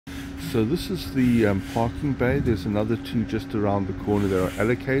So this is the parking bay. There's another two just around the corner that are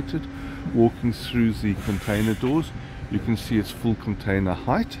allocated. Walking through the container doors, you can see it's full container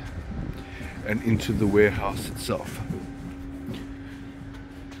height and into the warehouse itself.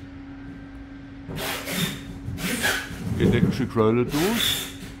 Electric roller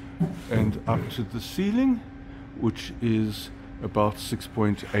doors and up to the ceiling, which is about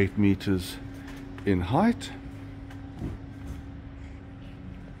 6.8 meters in height.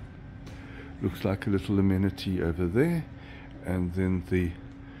 Looks like a little amenity over there, and then the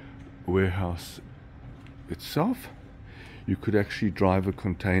warehouse itself. You could actually drive a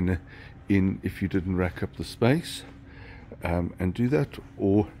container in if you didn't rack up the space, and do that,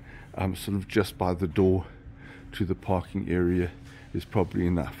 or sort of just by the door to the parking area is probably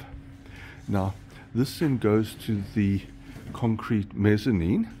enough. Now this then goes to the concrete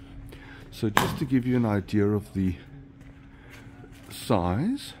mezzanine. So just to give you an idea of the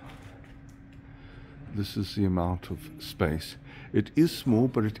size, this is the amount of space. It is small,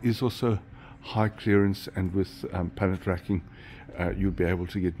 but it is also high clearance, and with pallet racking you'll be able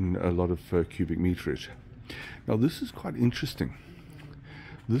to get in a lot of cubic meterage. Now this is quite interesting.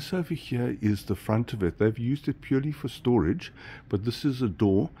 This over here is the front of it. They've used it purely for storage, but this is a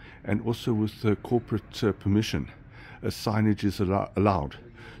door, and also with corporate permission, a signage is allowed.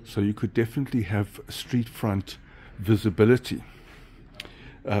 So you could definitely have street front visibility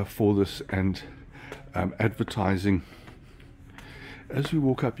for this, and advertising. As we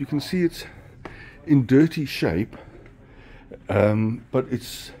walk up, you can see it's in dirty shape, but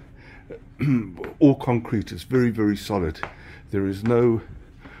it's all concrete. It's very, very solid. There is no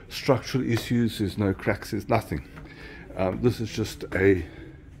structural issues, there's no cracks, there's nothing. This is just a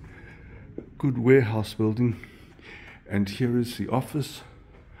good warehouse building, and here is the office,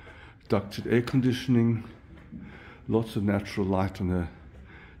 ducted air conditioning, lots of natural light on a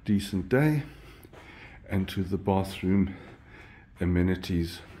decent day, and to the bathroom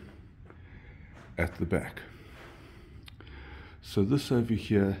amenities at the back. So this over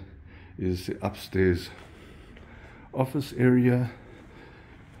here is the upstairs office area,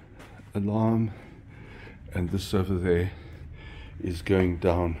 alarm, and this over there is going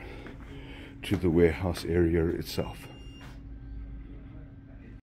down to the warehouse area itself.